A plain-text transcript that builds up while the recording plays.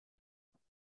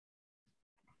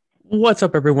What's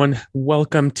up, everyone?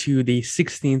 Welcome to the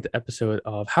 16th episode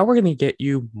of How We're Going to Get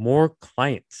You More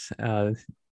Clients.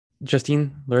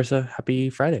 Justine, Larissa, happy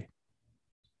Friday.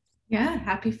 Yeah,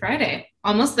 happy Friday.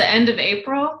 Almost the end of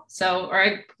April.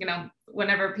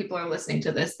 Whenever people are listening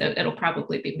to this, it'll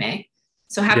probably be May.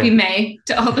 So happy Yeah, May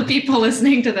to all the people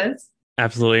listening to this.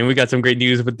 absolutely. And we got some great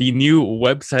news with the new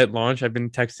website launch. I've been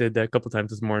texted a couple times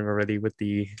this morning already with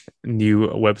the new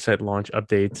website launch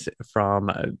updates from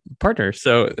partners.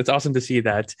 So it's awesome to see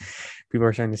that people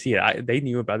are starting to see it. They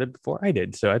knew about it before I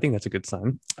did. So I think that's a good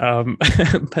sign.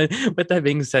 But with that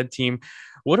being said, team,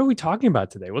 what are we talking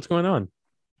about today? What's going on?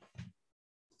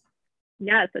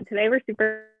 Yeah, so today we're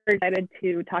super excited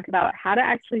to talk about how to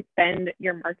actually spend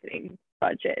your marketing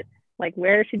budget. Like,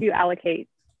 where should you allocate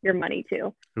your money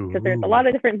to? Because there's a lot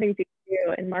of different things you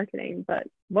can do in marketing, but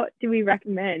what do we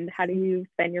recommend? How do you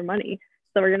spend your money?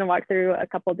 So we're going to walk through a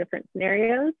couple different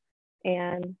scenarios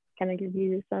and kind of give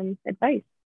you some advice.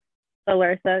 So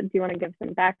Larissa, do you want to give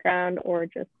some background or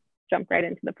just jump right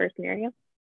into the first scenario?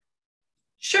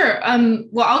 Sure.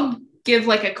 Well, I'll give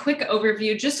like a quick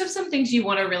overview just of some things you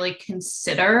want to really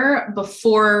consider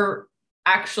before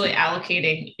actually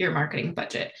allocating your marketing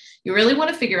budget. You really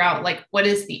want to figure out like what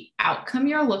is the outcome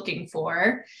you're looking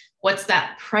for, what's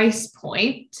that price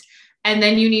point, and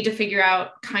then you need to figure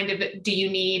out kind of do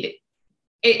you need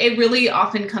it really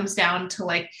often comes down to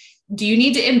like, do you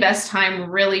need to invest time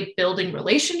really building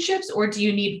relationships or do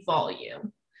you need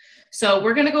volume? So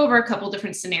we're going to go over a couple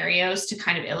different scenarios to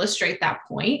kind of illustrate that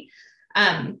point.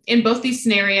 In both these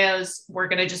scenarios, we're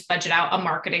going to just budget out a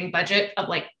marketing budget of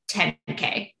like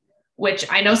 10K, which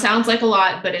I know sounds like a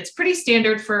lot, but it's pretty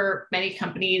standard for many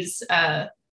companies.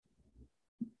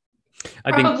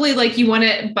 Probably like you want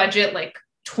to budget like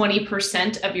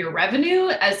 20% of your revenue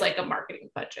as like a marketing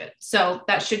budget. So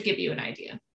that should give you an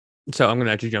idea. So I'm going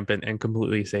to actually jump in and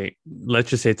completely say, let's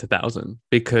just say it's 1,000,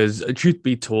 because truth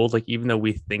be told, like, even though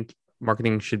we think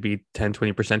marketing should be 10,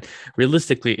 20%,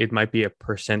 realistically, it might be a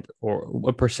percent or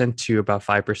a percent to about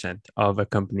 5% of a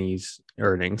company's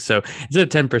earnings. So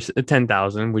instead of 10%,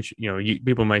 10,000, which,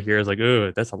 people might hear is like,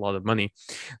 oh, that's a lot of money.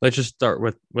 Let's just start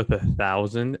with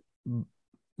 1,000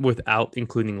 without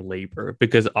including labor,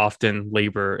 because often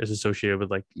labor is associated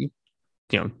with like,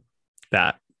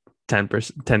 that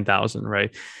 10%, 10,000,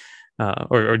 right?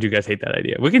 Or do you guys hate that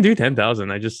idea? We can do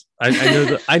 10,000. I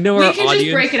know we our can audience.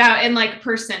 Just break it out in like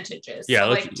percentages. Yeah, so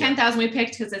like 10,000 we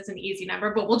picked because it's an easy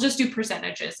number, but we'll just do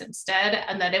percentages instead,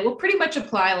 and then it will pretty much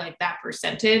apply like that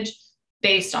percentage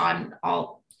based on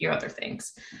all your other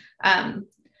things.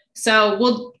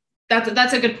 So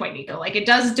that's a good point, Nico. Like, it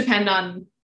does depend on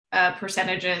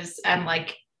percentages, and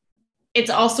like it's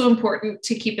also important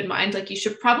to keep in mind like you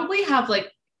should probably have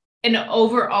like an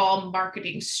overall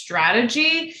marketing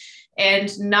strategy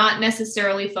and not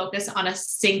necessarily focus on a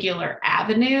singular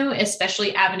avenue,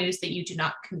 especially avenues that you do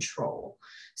not control.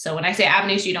 So when I say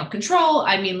avenues you don't control,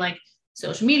 I mean like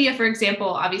social media, for example.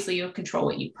 Obviously you control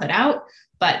what you put out,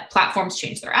 but platforms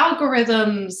change their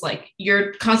algorithms. Like,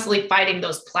 you're constantly fighting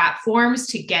those platforms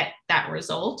to get that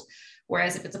result.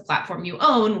 Whereas if it's a platform you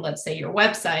own, let's say your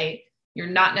website, you're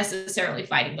not necessarily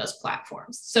fighting those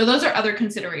platforms. So those are other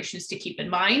considerations to keep in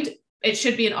mind. It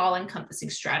should be an all-encompassing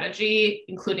strategy,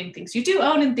 including things you do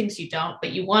own and things you don't,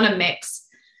 but you want to mix,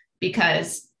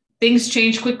 because things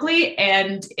change quickly.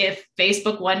 And if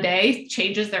Facebook one day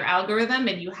changes their algorithm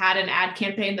and you had an ad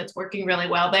campaign that's working really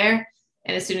well there,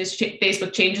 and as soon as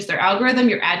Facebook changes their algorithm,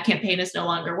 your ad campaign is no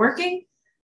longer working,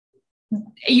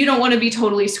 you don't want to be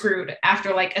totally screwed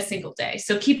after like a single day.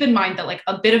 So keep in mind that like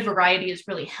a bit of variety is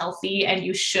really healthy, and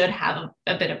you should have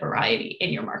a bit of variety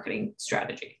in your marketing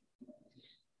strategy.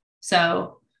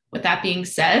 So with that being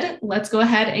said, let's go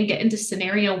ahead and get into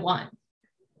scenario one.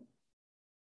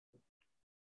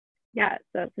 Yeah,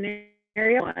 so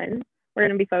scenario one, we're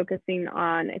going to be focusing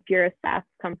on if you're a SaaS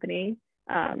company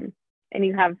and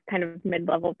you have kind of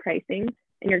mid-level pricing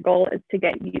and your goal is to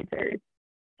get users.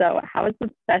 So how is the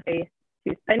best way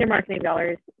to spend your marketing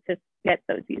dollars to get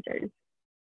those users?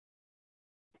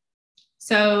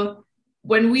 So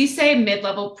when we say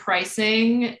mid-level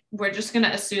pricing, we're just going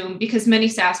to assume, because many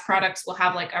SaaS products will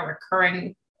have like a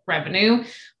recurring revenue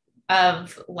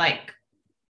of like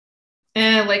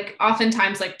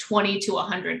oftentimes like $20 to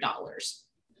 $100.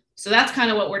 So that's kind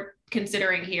of what we're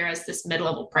considering here as this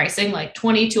mid-level pricing, like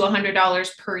 $20 to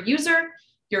 $100 per user.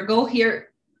 Your goal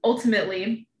here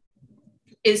ultimately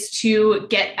is to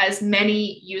get as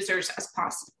many users as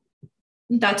possible.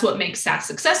 That's what makes SaaS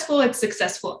successful. It's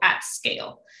successful at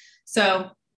scale. So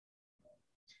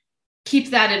keep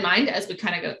that in mind as we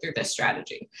kind of go through this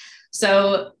strategy.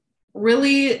 So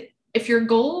really, if your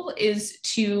goal is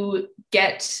to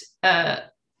get a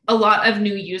a lot of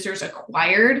new users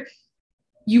acquired,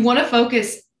 you want to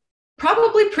focus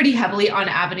probably pretty heavily on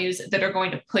avenues that are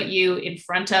going to put you in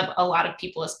front of a lot of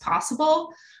people as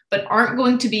possible, but aren't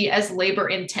going to be as labor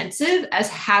intensive as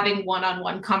having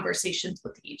one-on-one conversations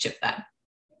with each of them.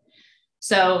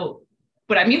 So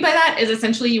what I mean by that is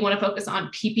essentially you want to focus on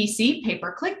PPC,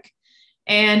 pay-per-click,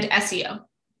 and SEO.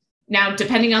 Now,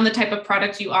 depending on the type of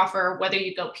product you offer, whether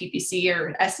you go PPC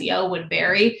or SEO would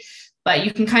vary, but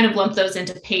you can kind of lump those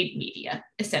into paid media,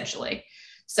 essentially.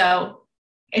 So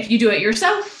if you do it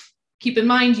yourself, keep in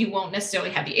mind you won't necessarily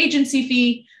have the agency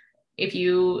fee. If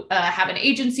you have an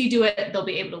agency do it, they'll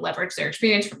be able to leverage their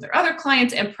experience from their other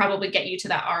clients and probably get you to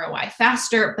that ROI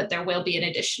faster, but there will be an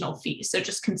additional fee. So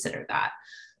just consider that.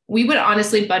 We would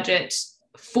honestly budget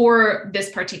for this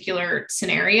particular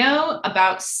scenario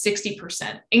about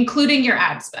 60%, including your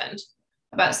ad spend,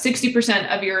 about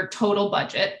 60% of your total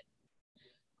budget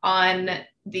on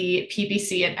the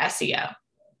PPC and SEO.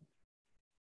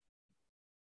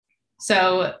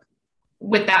 So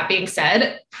with that being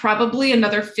said, probably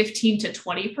another 15 to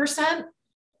 20%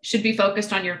 should be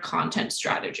focused on your content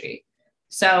strategy.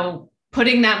 So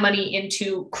putting that money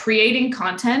into creating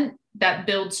content that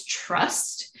builds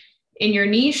trust in your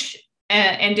niche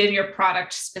and in your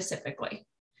product specifically.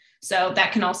 So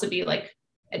that can also be like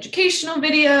educational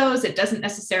videos. It doesn't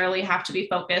necessarily have to be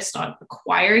focused on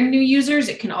acquiring new users.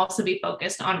 It can also be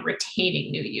focused on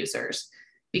retaining new users,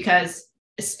 because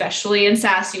especially in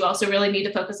SaaS, you also really need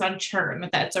to focus on churn.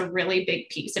 That's a really big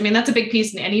piece. I mean, that's a big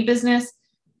piece in any business,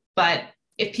 but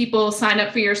if people sign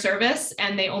up for your service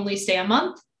and they only stay a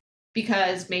month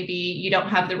because maybe you don't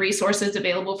have the resources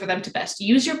available for them to best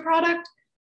use your product,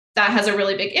 that has a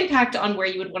really big impact on where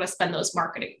you would want to spend those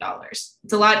marketing dollars.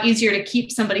 It's a lot easier to keep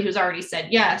somebody who's already said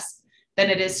yes than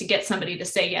it is to get somebody to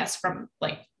say yes from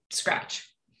like scratch.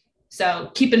 So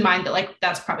keep in mind that like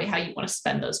that's probably how you want to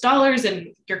spend those dollars, and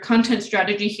your content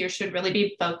strategy here should really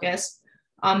be focused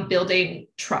on building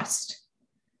trust.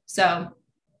 So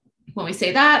when we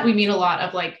say that, we mean a lot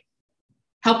of like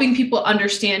helping people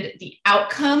understand the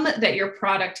outcome that your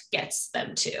product gets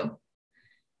them to.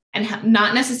 And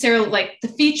not necessarily like the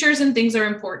features and things are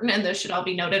important, and those should all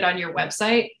be noted on your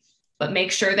website, but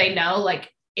make sure they know, like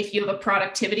if you have a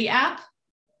productivity app,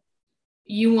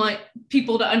 you want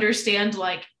people to understand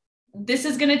like this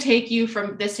is going to take you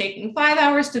from this taking 5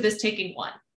 hours to this taking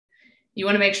 1. You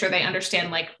want to make sure they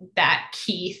understand like that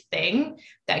key thing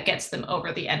that gets them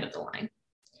over the end of the line.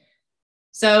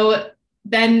 So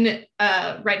then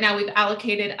right now we've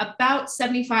allocated about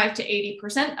 75 to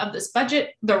 80% of this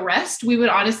budget. The rest we would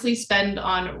honestly spend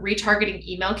on retargeting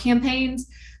email campaigns.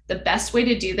 The best way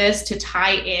to do this to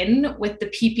tie in with the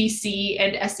PPC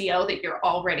and SEO that you're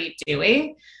already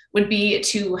doing would be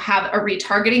to have a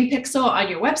retargeting pixel on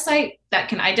your website that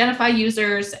can identify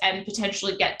users and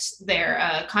potentially get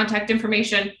their contact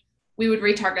information. We would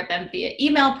retarget them via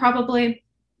email probably.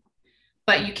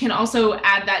 But you can also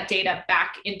add that data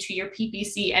back into your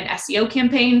PPC and SEO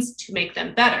campaigns to make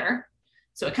them better.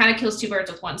 So it kind of kills 2 birds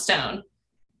with 1 stone.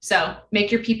 So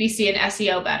make your PPC and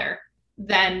SEO better,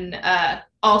 then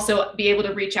also be able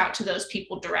to reach out to those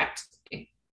people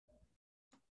directly.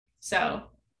 So,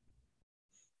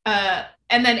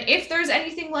 and then if there's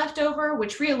anything left over,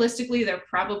 which realistically there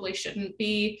probably shouldn't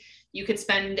be, you could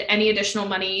spend any additional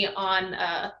money on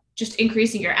just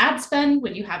increasing your ad spend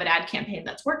when you have an ad campaign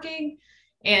that's working.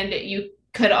 And you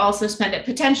could also spend it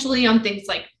potentially on things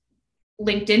like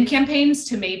LinkedIn campaigns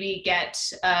to maybe get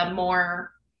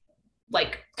more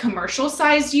like commercial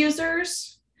sized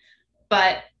users.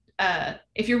 But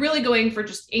if you're really going for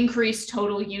just increased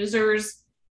total users,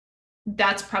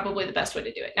 that's probably the best way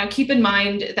to do it. Now, keep in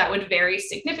mind that would vary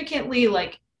significantly.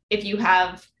 Like if you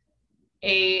have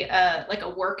a like a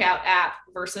workout app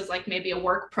versus like maybe a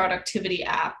work productivity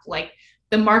app, like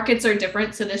the markets are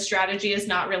different. So this strategy is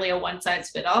not really a one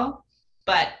size fit all,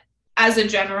 but as a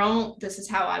general, this is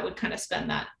how I would kind of spend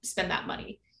that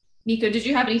money. Nico, did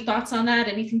you have any thoughts on that?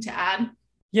 Anything to add?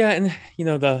 Yeah, and you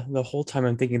know, the whole time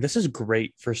I'm thinking this is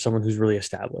great for someone who's really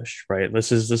established, right?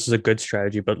 This is a good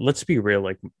strategy, but let's be real,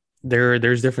 like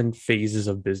there's different phases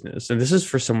of business, and this is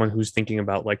for someone who's thinking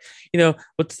about like, you know,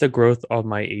 what's the growth of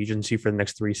my agency for the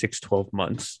next 3, 6, 12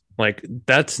 months. Like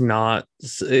that's not,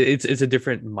 it's a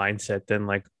different mindset than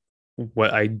like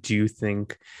what I do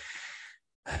think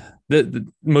the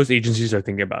most agencies are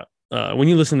thinking about. When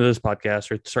you listen to this podcast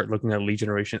or start looking at lead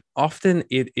generation, often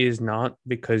it is not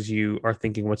because you are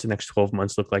thinking what's the next 12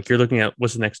 months look like. You're looking at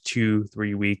what's the next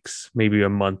 2-3 weeks, maybe a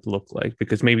month look like,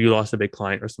 because maybe you lost a big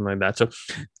client or something like that. So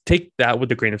take that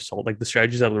with a grain of salt. Like the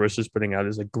strategies that Larissa is putting out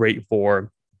is like great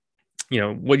for, you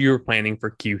know, what you're planning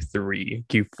for Q3,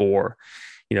 Q4.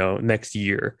 next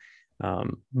year.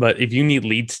 But if you need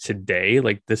leads today,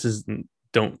 like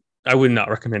I would not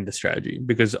recommend this strategy,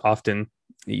 because often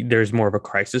there's more of a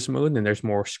crisis mode and there's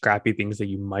more scrappy things that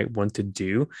you might want to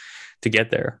do to get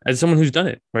there. As someone who's done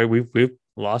it, right? We've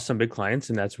lost some big clients,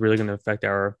 and that's really going to affect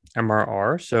our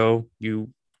MRR. So you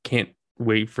can't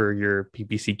wait for your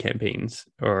PPC campaigns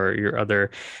or your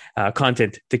other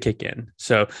content to kick in.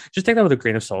 So just take that with a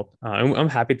grain of salt. I'm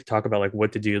happy to talk about like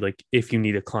what to do, like if you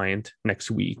need a client next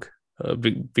week.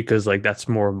 Because like that's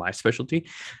more of my specialty.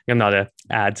 I'm not an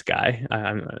ads guy.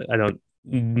 I don't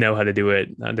know how to do it.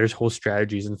 There's whole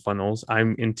strategies and funnels.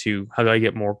 I'm into how do I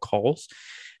get more calls,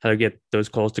 how do I get those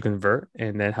calls to convert,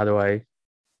 and then how do I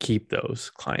keep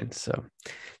those clients. So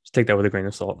just take that with a grain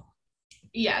of salt.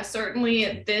 Yeah,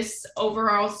 certainly this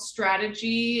overall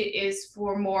strategy is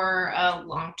for more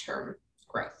long-term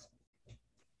growth.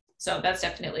 So that's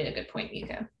definitely a good point,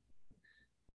 Nico.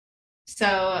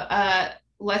 So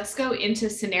let's go into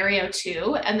scenario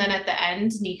 2. And then at the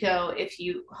end, Nico, if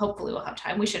you hopefully will have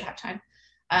time, we should have time.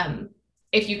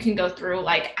 If you can go through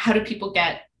like how do people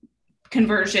get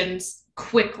conversions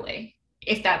quickly,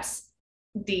 if that's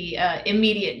the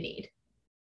immediate need.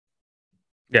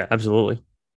 Yeah, absolutely.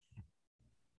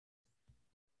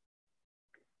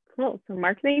 Cool. So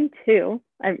number 2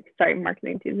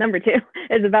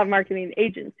 is about marketing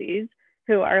agencies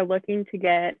who are looking to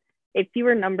get a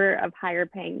fewer number of higher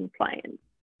paying clients.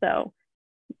 So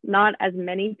not as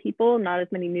many people, not as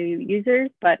many new users,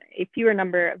 but a fewer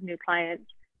number of new clients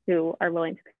who are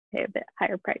willing to pay a bit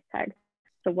higher price tag.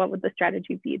 So what would the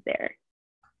strategy be there?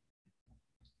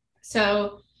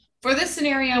 So for this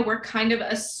scenario, we're kind of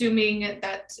assuming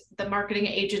that the marketing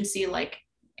agency, like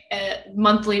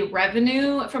monthly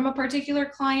revenue from a particular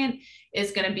client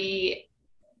is going to be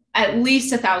at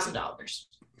least $1,000.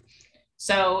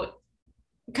 So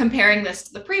comparing this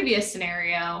to the previous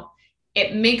scenario,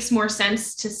 it makes more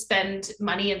sense to spend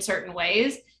money in certain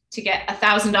ways to get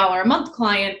 $1,000 a month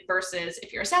client versus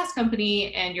if you're a SaaS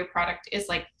company and your product is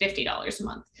like $50 a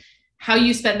month. How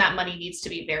you spend that money needs to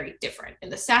be very different. In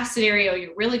the SaaS scenario,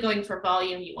 you're really going for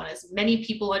volume. You want as many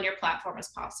people on your platform as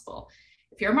possible.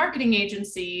 If you're a marketing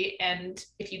agency and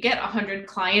if you get 100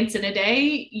 clients in a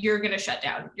day, you're going to shut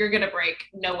down. You're going to break.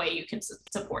 No way you can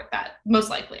support that. Most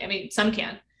likely. I mean, some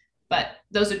can, but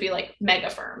those would be like mega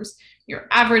firms. Your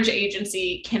average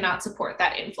agency cannot support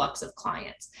that influx of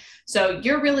clients. So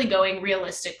you're really going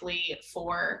realistically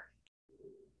for,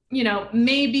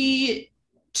 maybe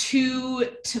 2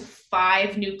 to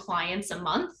 5 new clients a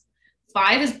month.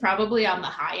 5 is probably on the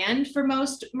high end for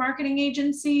most marketing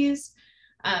agencies.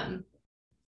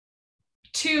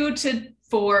 2 to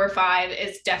 4 or 5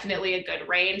 is definitely a good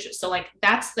range. So like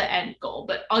that's the end goal.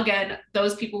 But again,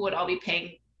 those people would all be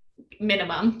paying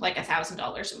minimum like $1,000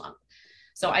 a month.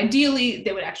 So ideally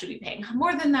they would actually be paying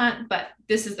more than that, but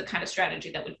this is the kind of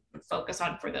strategy that would focus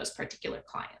on for those particular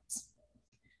clients.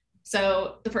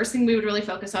 So the first thing we would really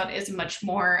focus on is a much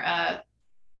more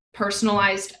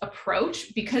personalized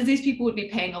approach. Because these people would be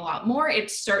paying a lot more,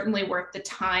 it's certainly worth the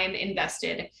time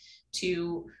invested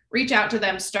to reach out to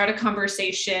them, start a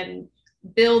conversation,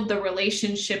 build the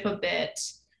relationship a bit,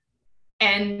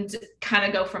 and kind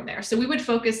of go from there. So we would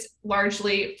focus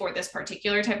largely for this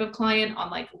particular type of client on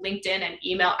like LinkedIn and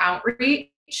email outreach,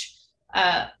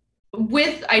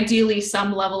 with ideally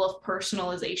some level of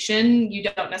personalization. You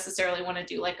don't necessarily want to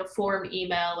do like a form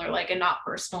email or like a not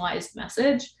personalized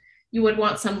message. You would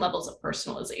want some levels of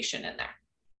personalization in there.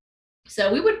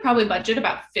 So we would probably budget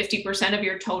about 50% of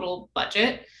your total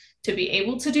budget to be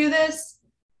able to do this.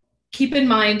 Keep in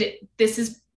mind, this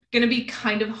is going to be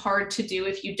kind of hard to do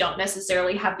if you don't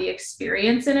necessarily have the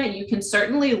experience in it. You can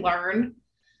certainly learn,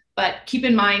 but keep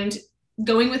in mind,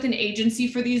 going with an agency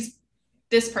for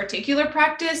this particular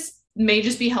practice may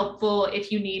just be helpful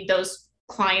if you need those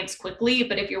clients quickly.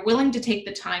 But if you're willing to take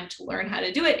the time to learn how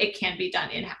to do it, it can be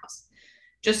done in-house.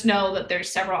 Just know that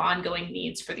there's several ongoing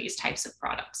needs for these types of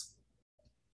products.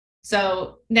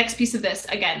 So next piece of this,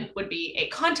 again, would be a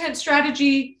content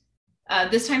strategy,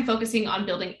 this time focusing on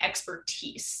building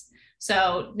expertise.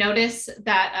 So notice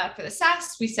that for the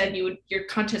SaaS, we said your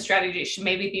content strategy should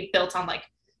maybe be built on like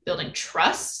building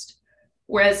trust,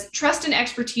 whereas trust and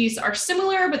expertise are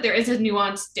similar, but there is a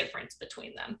nuanced difference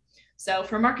between them. So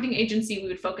for a marketing agency, we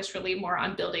would focus really more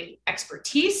on building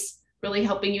expertise, really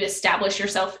helping you establish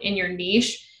yourself in your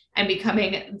niche and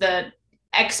becoming the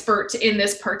expert in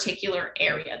this particular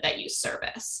area that you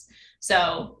service.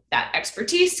 So that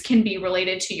expertise can be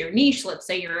related to your niche. Let's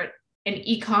say you're an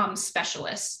e-com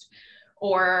specialist,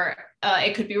 or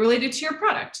it could be related to your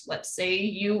product. Let's say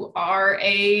you are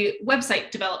a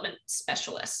website development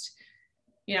specialist.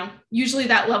 usually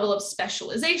that level of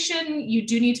specialization, you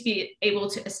do need to be able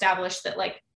to establish that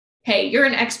like, hey, you're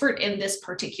an expert in this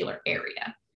particular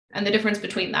area. And the difference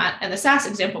between that and the SaaS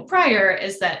example prior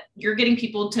is that you're getting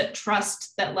people to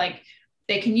trust that like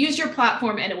they can use your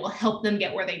platform and it will help them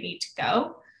get where they need to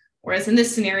go. Whereas in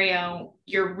this scenario,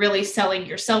 you're really selling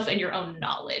yourself and your own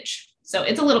knowledge. So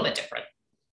it's a little bit different.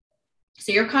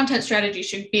 So your content strategy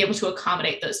should be able to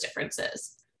accommodate those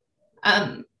differences.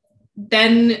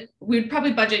 Then we'd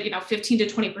probably budget, 15 to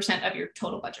 20% of your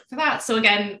total budget for that. So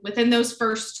again, within those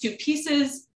first two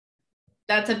pieces,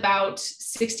 that's about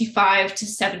 65 to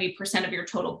 70% of your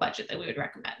total budget that we would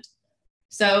recommend.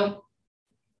 So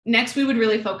next, we would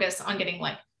really focus on getting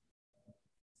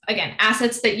again,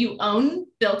 assets that you own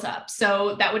built up.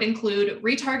 So that would include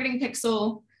retargeting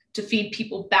pixel to feed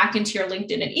people back into your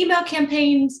LinkedIn and email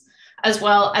campaigns, as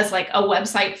well as like a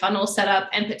website funnel setup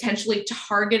and potentially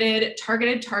targeted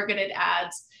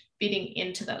ads feeding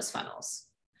into those funnels.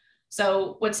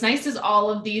 So what's nice is all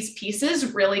of these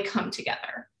pieces really come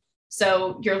together.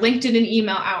 So your LinkedIn and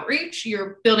email outreach,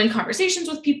 you're building conversations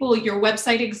with people, your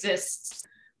website exists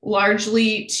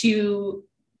largely to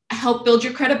help build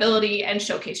your credibility and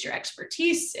showcase your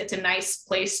expertise. It's a nice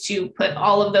place to put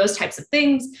all of those types of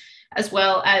things, as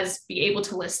well as be able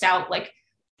to list out like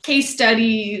case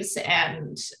studies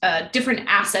and different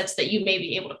assets that you may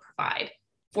be able to provide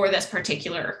for this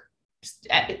particular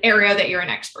area that you're an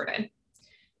expert in.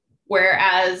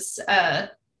 Whereas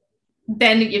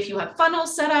then if you have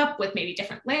funnels set up with maybe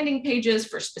different landing pages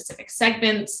for specific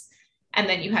segments, and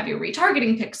then you have your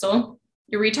retargeting pixel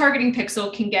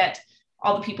can get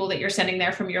all the people that you're sending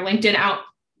there from your LinkedIn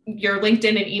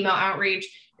and email outreach,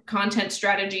 your content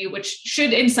strategy, which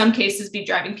should in some cases be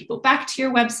driving people back to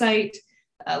your website.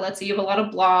 Let's say you have a lot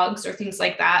of blogs or things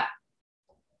like that.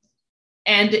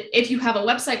 And if you have a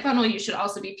website funnel, you should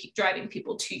also be driving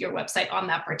people to your website on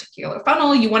that particular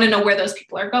funnel. You want to know where those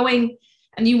people are going,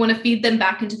 and you want to feed them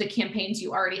back into the campaigns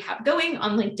you already have going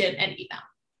on LinkedIn and email.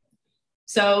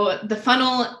 So the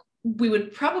funnel, we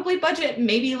would probably budget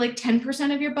maybe like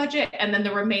 10% of your budget, and then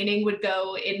the remaining would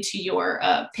go into your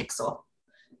pixel.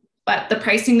 But the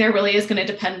pricing there really is going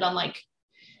to depend on like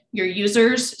your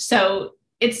users. So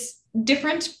it's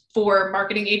different for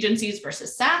marketing agencies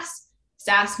versus SaaS.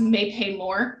 SaaS may pay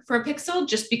more for a pixel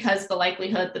just because the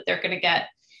likelihood that they're going to get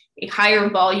a higher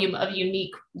volume of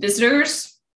unique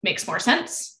visitors makes more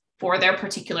sense for their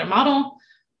particular model.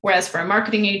 Whereas for a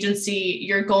marketing agency,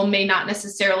 your goal may not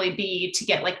necessarily be to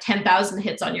get like 10,000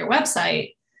 hits on your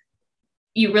website.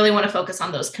 You really want to focus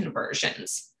on those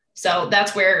conversions. So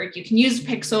that's where you can use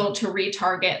Pixel to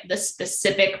retarget the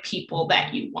specific people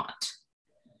that you want.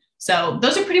 So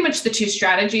those are pretty much the two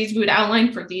strategies we would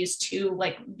outline for these two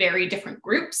like very different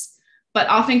groups, but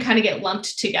often kind of get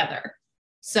lumped together.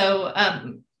 So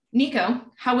Nico,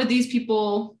 how would these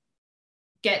people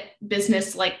get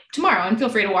business like tomorrow? And feel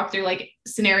free to walk through like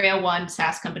scenario 1,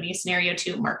 SaaS company, scenario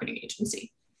 2, marketing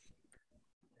agency.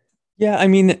 Yeah, I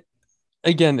mean,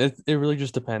 again, it really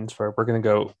just depends. Right, we're going to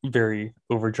go very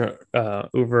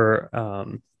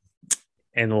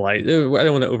analyze. I don't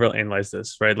want to overanalyze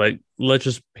this, right? Like, let's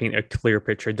just paint a clear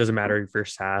picture. It doesn't matter if you're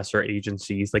SaaS or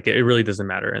agencies. Like, it really doesn't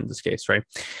matter in this case, right?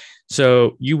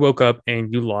 So you woke up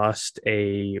and you lost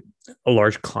a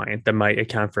large client that might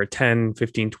account for 10,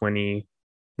 15, 20,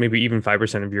 maybe even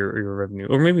 5% of your revenue,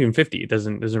 or maybe even 50. It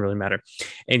doesn't really matter.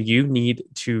 And you need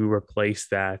to replace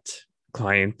that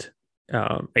client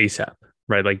ASAP,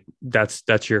 right? Like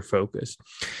that's your focus.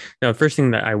 Now, the first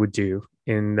thing that I would do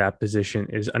in that position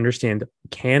is understand,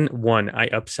 can I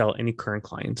upsell any current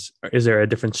clients? Is there a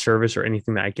different service or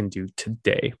anything that I can do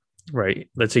today, right?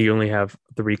 Let's say you only have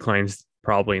 3 clients,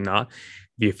 probably not.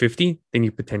 If you have 50, then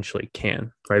you potentially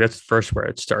can, right? That's first where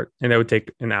I'd start. And that would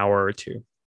take an hour or 2.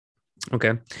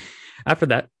 Okay. After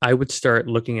that, I would start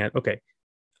looking at, okay,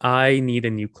 I need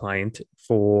a new client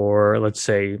for, let's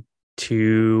say,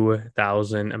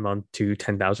 2,000 a month to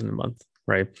 10,000 a month,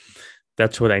 right?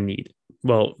 That's what I need.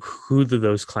 Well, who do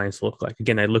those clients look like?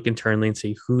 Again, I look internally and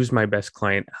say, who's my best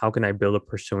client? How can I build a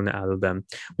persona out of them?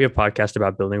 We have a podcast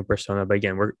about building a persona, but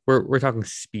again, we're talking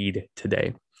speed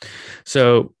today.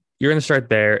 So you're going to start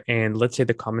there. And let's say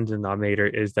the common denominator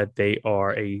is that they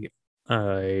are a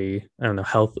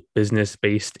health business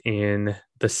based in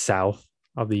the South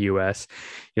of the US,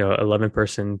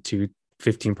 11-person to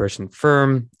 15-person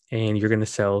firm, and you're going to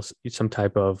sell some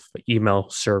type of email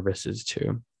services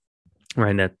to,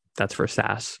 right? That's for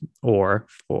SaaS or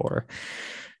for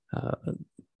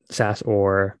SaaS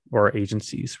or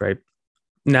agencies, right?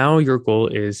 Now your goal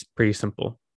is pretty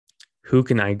simple. Who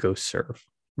can I go serve?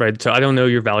 Right. So I don't know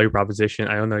your value proposition.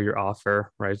 I don't know your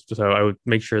offer. Right. So I would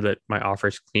make sure that my offer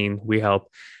is clean. We help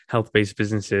health-based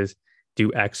businesses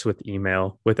do X with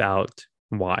email without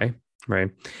Y.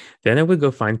 Right. Then I would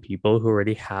go find people who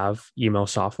already have email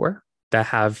software that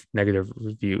have negative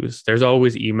reviews. There's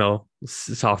always email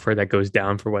software that goes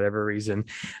down for whatever reason.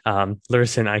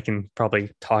 Larissa and I can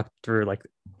probably talk through like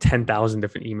 10,000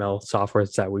 different email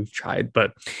softwares that we've tried.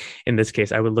 But in this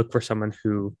case, I would look for someone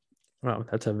who, wow,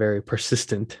 that's a very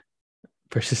persistent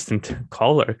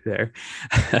caller there.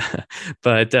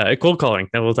 But cold calling,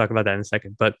 and we'll talk about that in a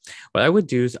second. But what I would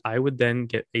do is I would then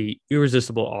get a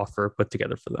irresistible offer put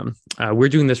together for them. We're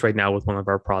doing this right now with one of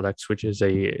our products, which is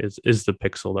the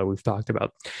Pixel that we've talked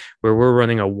about, where we're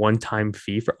running a one-time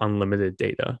fee for unlimited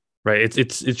data. Right?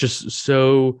 It's just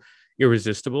so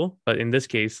irresistible. But in this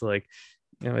case, like,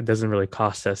 it doesn't really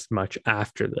cost us much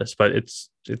after this, but it's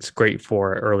great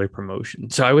for early promotion.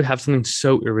 So I would have something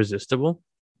so irresistible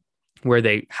where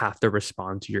they have to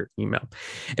respond to your email.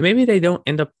 And maybe they don't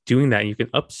end up doing that and you can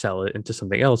upsell it into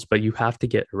something else, but you have to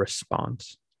get a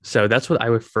response. So that's what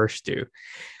I would first do.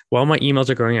 While my emails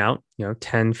are going out,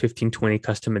 10, 15, 20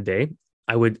 custom a day,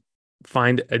 I would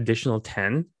find additional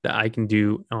 10 that I can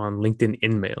do on LinkedIn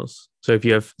InMails. So if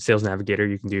you have Sales Navigator,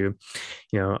 you can do,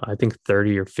 I think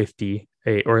 30 or 50,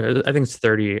 or I think it's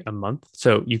 30 a month.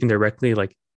 So you can directly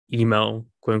like email,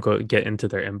 quote unquote, get into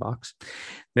their inbox.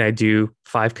 Then I do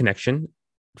 5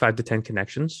 to 10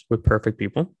 connections with perfect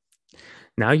people.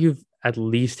 Now you've at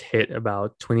least hit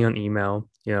about 20 on email,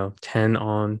 10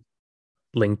 on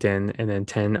LinkedIn, and then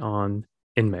 10 on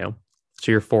InMail.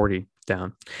 So you're 40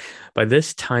 down. By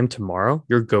this time tomorrow,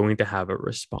 you're going to have a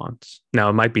response. Now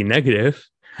it might be negative,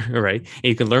 right? And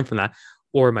you can learn from that,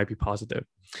 or it might be positive.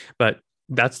 But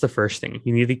that's the first thing.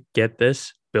 You need to get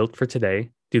this built for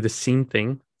today, do the same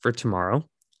thing for tomorrow.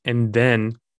 And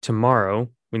then tomorrow,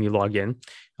 when you log in,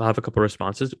 you'll have a couple of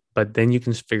responses, but then you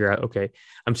can figure out, okay,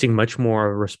 I'm seeing much more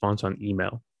of a response on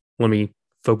email. Let me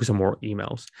focus on more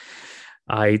emails.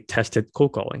 I tested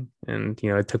cold calling and,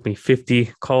 it took me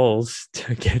 50 calls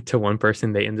to get to one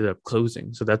person. They ended up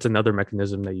closing. So that's another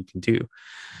mechanism that you can do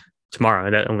tomorrow.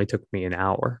 And that only took me an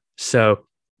hour. So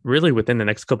really within the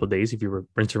next couple of days, if you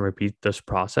rinse and repeat this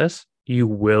process, you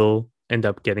will end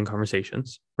up getting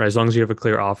conversations, right? As long as you have a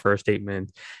clear offer,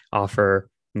 statement, offer,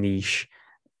 niche,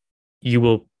 you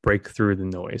will break through the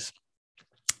noise.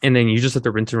 And then you just have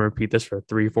to rinse and repeat this for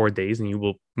 3-4 days, and you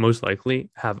will most likely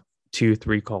have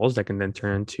 2-3 calls that can then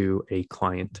turn into a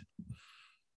client.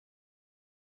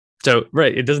 So,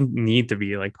 right, it doesn't need to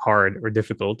be like hard or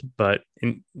difficult, but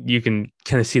you can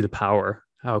kind of see the power,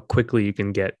 how quickly you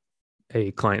can get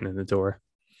a client in the door.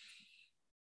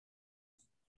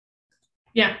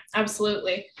 Yeah,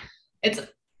 absolutely. It's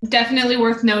definitely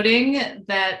worth noting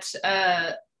that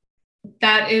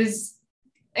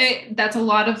that's a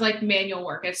lot of like manual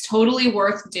work. It's totally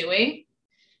worth doing,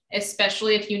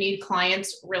 especially if you need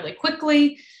clients really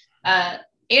quickly. And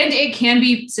it can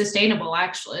be sustainable,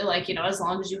 actually, like, as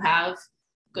long as you have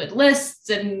good lists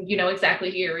and you know exactly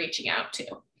who you're reaching out to.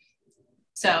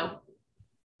 So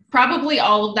probably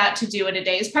all of that to do in a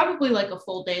day is probably like a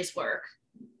full day's work.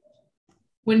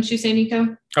 Wouldn't you say,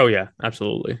 Nico? Oh, yeah,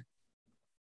 absolutely.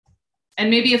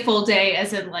 And maybe a full day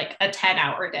as in like a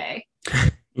 10-hour day.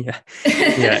 Yeah.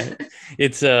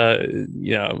 It's, I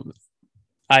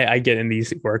get in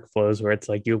these workflows where it's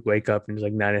like you wake up and it's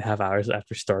like 9.5 hours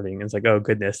after starting. And it's like, oh,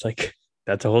 goodness, like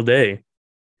that's a whole day.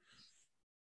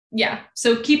 Yeah.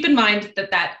 So keep in mind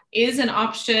that is an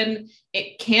option.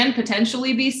 It can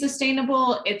potentially be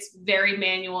sustainable. It's very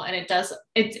manual and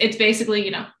it's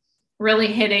basically,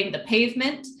 really hitting the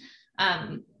pavement.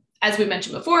 As we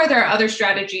mentioned before, there are other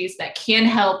strategies that can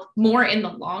help more in the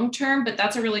long term, but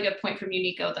that's a really good point from you,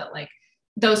 Nico, that like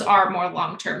those are more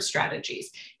long-term strategies.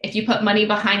 If you put money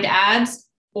behind ads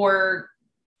or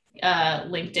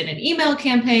LinkedIn and email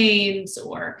campaigns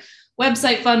or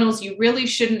website funnels, you really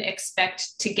shouldn't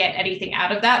expect to get anything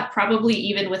out of that, probably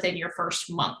even within your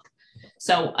first month.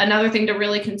 So another thing to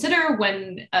really consider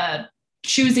when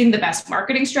choosing the best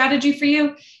marketing strategy for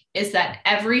you is that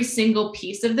every single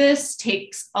piece of this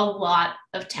takes a lot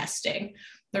of testing.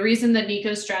 The reason that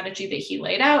Nico's strategy that he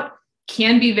laid out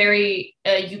can be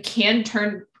you can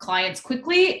turn clients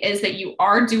quickly is that you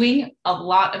are doing a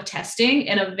lot of testing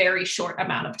in a very short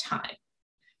amount of time.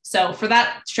 So for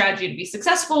that strategy to be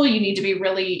successful, you need to be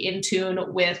really in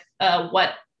tune with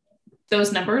what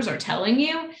those numbers are telling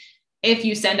you. If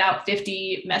you send out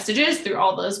 50 messages through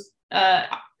all those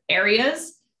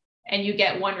areas, and you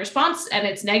get one response and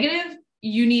it's negative,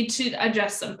 you need to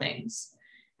adjust some things.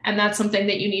 And that's something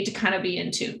that you need to kind of be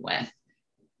in tune with.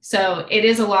 So it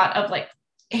is a lot of like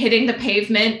hitting the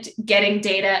pavement, getting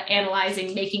data,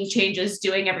 analyzing, making changes,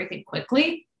 doing everything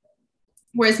quickly.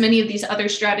 Whereas many of these other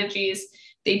strategies,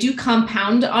 they do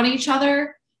compound on each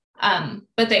other,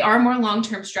 but they are more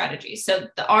long-term strategies. So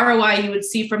the ROI you would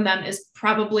see from them is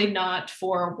probably not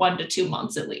for 1 to 2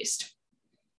 months at least.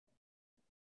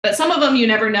 But some of them, you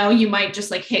never know, you might just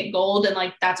like hit gold and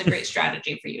like, that's a great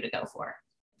strategy for you to go for.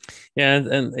 Yeah.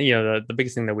 And you know, the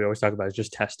biggest thing that we always talk about is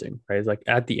just testing, right? Like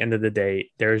at the end of the day,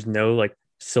 there's no like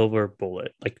silver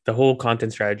bullet. Like the whole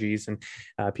content strategies and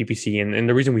PPC. And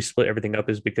the reason we split everything up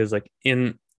is because like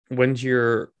once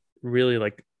you're really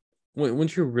like,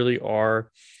 once you really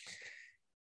are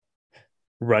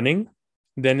running,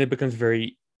 then it becomes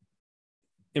very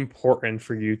important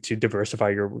for you to diversify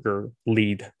your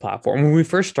lead platform. When we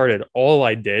first started, all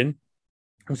I did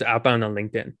was outbound on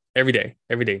LinkedIn every day,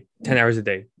 10 hours a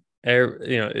day.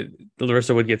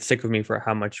 Larissa would get sick of me for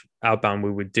how much outbound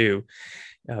we would do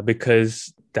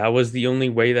because that was the only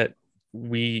way that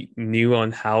we knew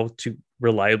on how to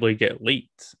reliably get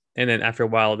leads. And then after a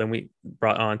while, then we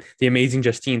brought on the amazing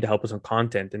Justine to help us on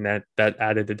content. And that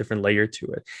added a different layer to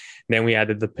it. Then we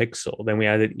added the pixel, then we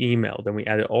added email, then we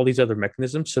added all these other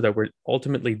mechanisms so that we're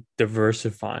ultimately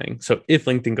diversifying. So if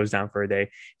LinkedIn goes down for a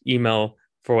day, email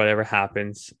for whatever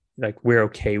happens, like we're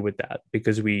okay with that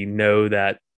because we know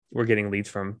that we're getting leads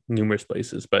from numerous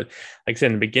places. But like I said,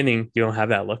 in the beginning, you don't have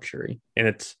that luxury. And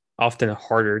it's often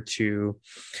harder to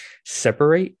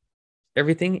separate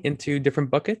everything into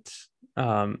different buckets.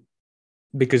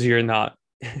 Because you're not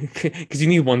because you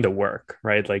need one to work,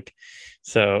 right? Like,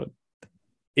 so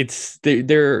it's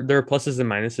there are pluses and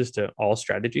minuses to all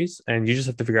strategies, and you just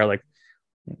have to figure out like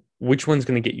which one's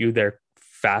going to get you there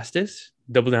fastest,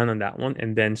 double down on that one,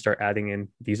 and then start adding in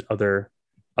these other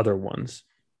ones.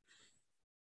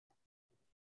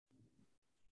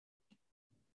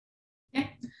 Yeah.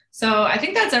 So I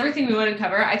think that's everything we want to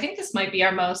cover. I think this might be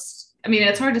our most, I mean,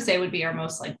 it's hard to say would be our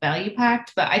most like value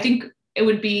packed, but I think it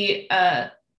would be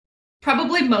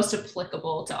probably most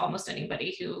applicable to almost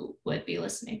anybody who would be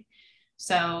listening.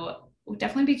 So we'll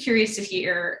definitely be curious to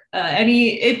hear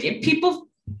if people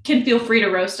can feel free to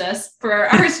roast us for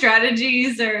our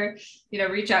strategies or,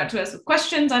 reach out to us with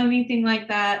questions on anything like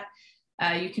that.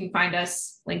 You can find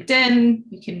us LinkedIn.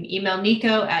 You can email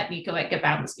Nico at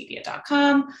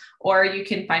getboundlessmedia.com, or you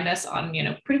can find us on,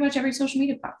 pretty much every social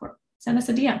media platform. Send us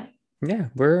a DM. Yeah,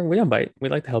 we don't bite. We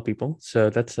like to help people.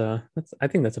 So that's I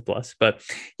think that's a plus. But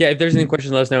yeah, if there's any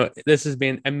questions, let us know. This has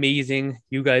been amazing.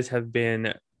 You guys have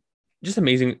been just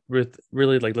amazing with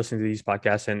really like listening to these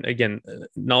podcasts. And again,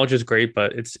 knowledge is great,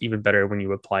 but it's even better when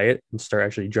you apply it and start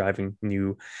actually driving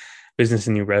new business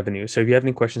and new revenue. So if you have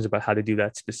any questions about how to do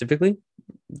that specifically,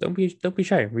 don't be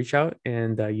shy. Reach out,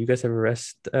 and you guys have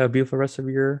a beautiful rest of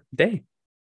your day.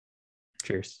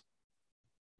 Cheers.